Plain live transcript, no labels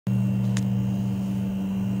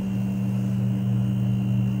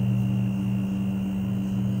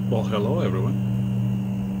Well, hello everyone.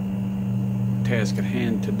 Task at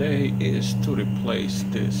hand today is to replace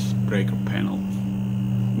this breaker panel,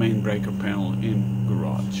 main breaker panel in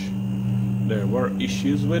garage. There were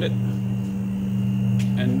issues with it,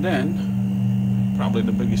 and then probably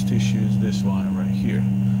the biggest issue is this wire right here.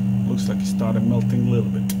 Looks like it started melting a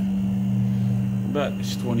little bit, but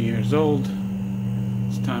it's 20 years old.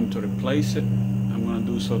 It's time to replace it. I'm gonna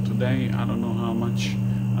do so today. I don't know how much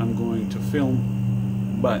I'm going to film,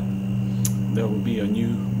 but there will be a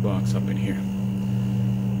new box up in here.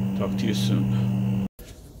 Talk to you soon.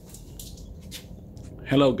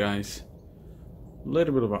 Hello guys, a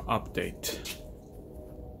little bit of an update.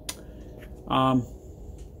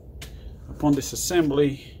 Upon this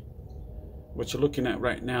assembly, what you're looking at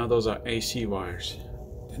right now, those are AC wires.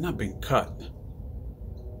 They're not being cut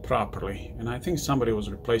properly, and I think somebody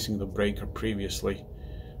was replacing the breaker previously,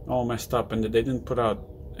 all messed up, and they didn't put out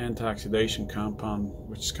anti-oxidation compound,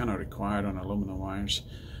 which is kind of required on aluminum wires.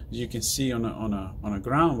 As you can see on a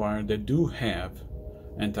ground wire, they do have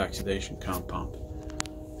anti-oxidation compound.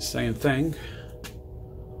 Same thing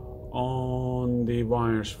on the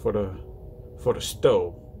wires for the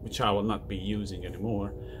stove, which I will not be using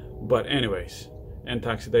anymore. But anyways,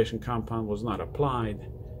 anti-oxidation compound was not applied.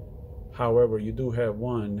 However, you do have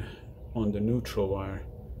one on the neutral wire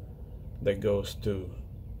that goes to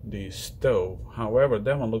the stove. However,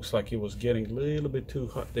 that one looks like it was getting a little bit too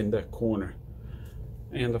hot in that corner.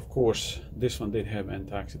 And of course, this one did have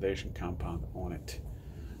anti-oxidation compound on it.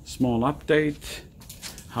 Small update.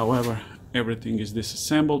 However, everything is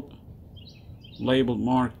disassembled, labeled,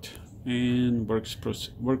 marked, and work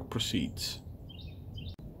proceeds.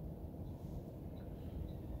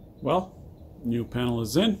 Well, new panel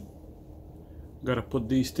is in. Gotta put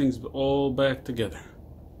these things all back together.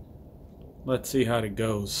 Let's see how it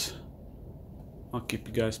goes. I'll keep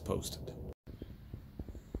you guys posted.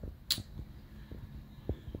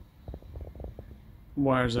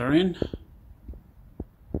 Wires are in.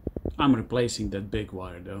 I'm replacing that big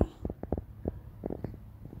wire though.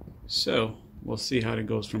 So we'll see how it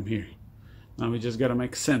goes from here. Now we just gotta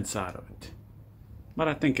make sense out of it. But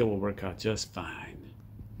I think it will work out just fine.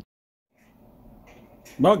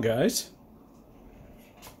 Well guys,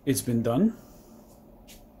 it's been done.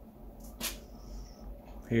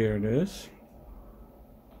 Here it is.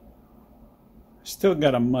 Still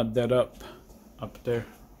gotta mud that up there,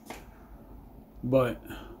 but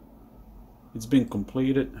it's been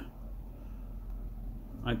completed.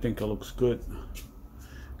 I think it looks good.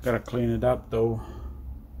 Gotta clean it up though,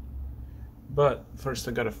 but first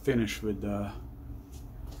I gotta finish with the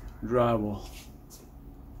drywall.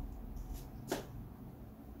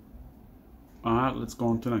 Alright, let's go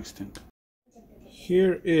on to the next thing.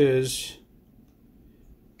 Here is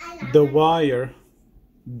the wire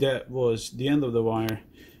that was the end of the wire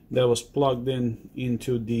that was plugged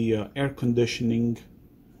into the air conditioning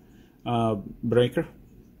breaker.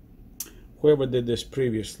 Whoever did this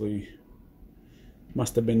previously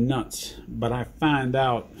must have been nuts, but I found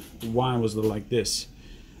out why was it like this.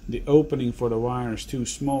 The opening for the wire is too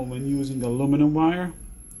small when using aluminum wire,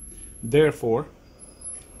 therefore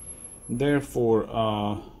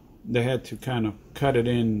they had to kind of cut it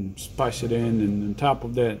in, spice it in, and on top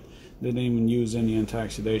of that they didn't even use any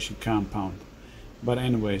anti-oxidation compound. But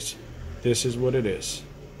anyways, this is what it is.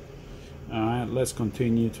 Alright, let's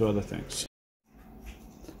continue to other things.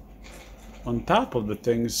 On top of the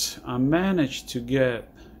things, I managed to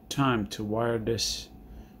get time to wire this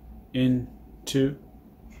into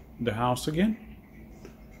the house again,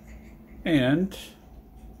 and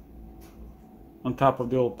on top of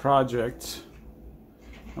the old project,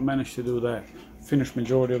 I managed to do that. Finished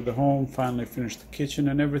majority of the home, finally finished the kitchen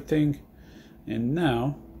and everything. And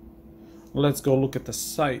now, let's go look at the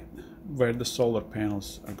site where the solar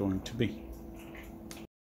panels are going to be.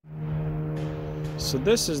 So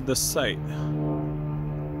this is the site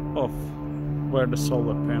of where the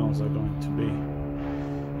solar panels are going to be.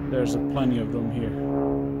 There's plenty of room here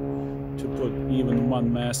to put even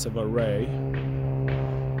one massive array.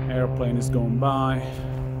 Airplane is going by.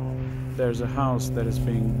 There's a house that is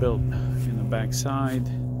being built in the back side.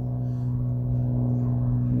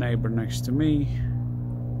 Neighbor next to me.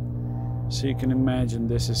 So you can imagine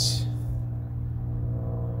this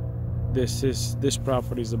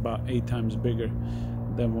property is about 8 times bigger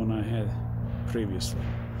than one I had previously.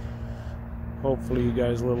 Hopefully you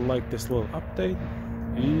guys will like this little update,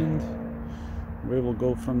 and we will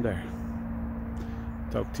go from there.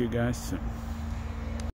 Talk to you guys soon.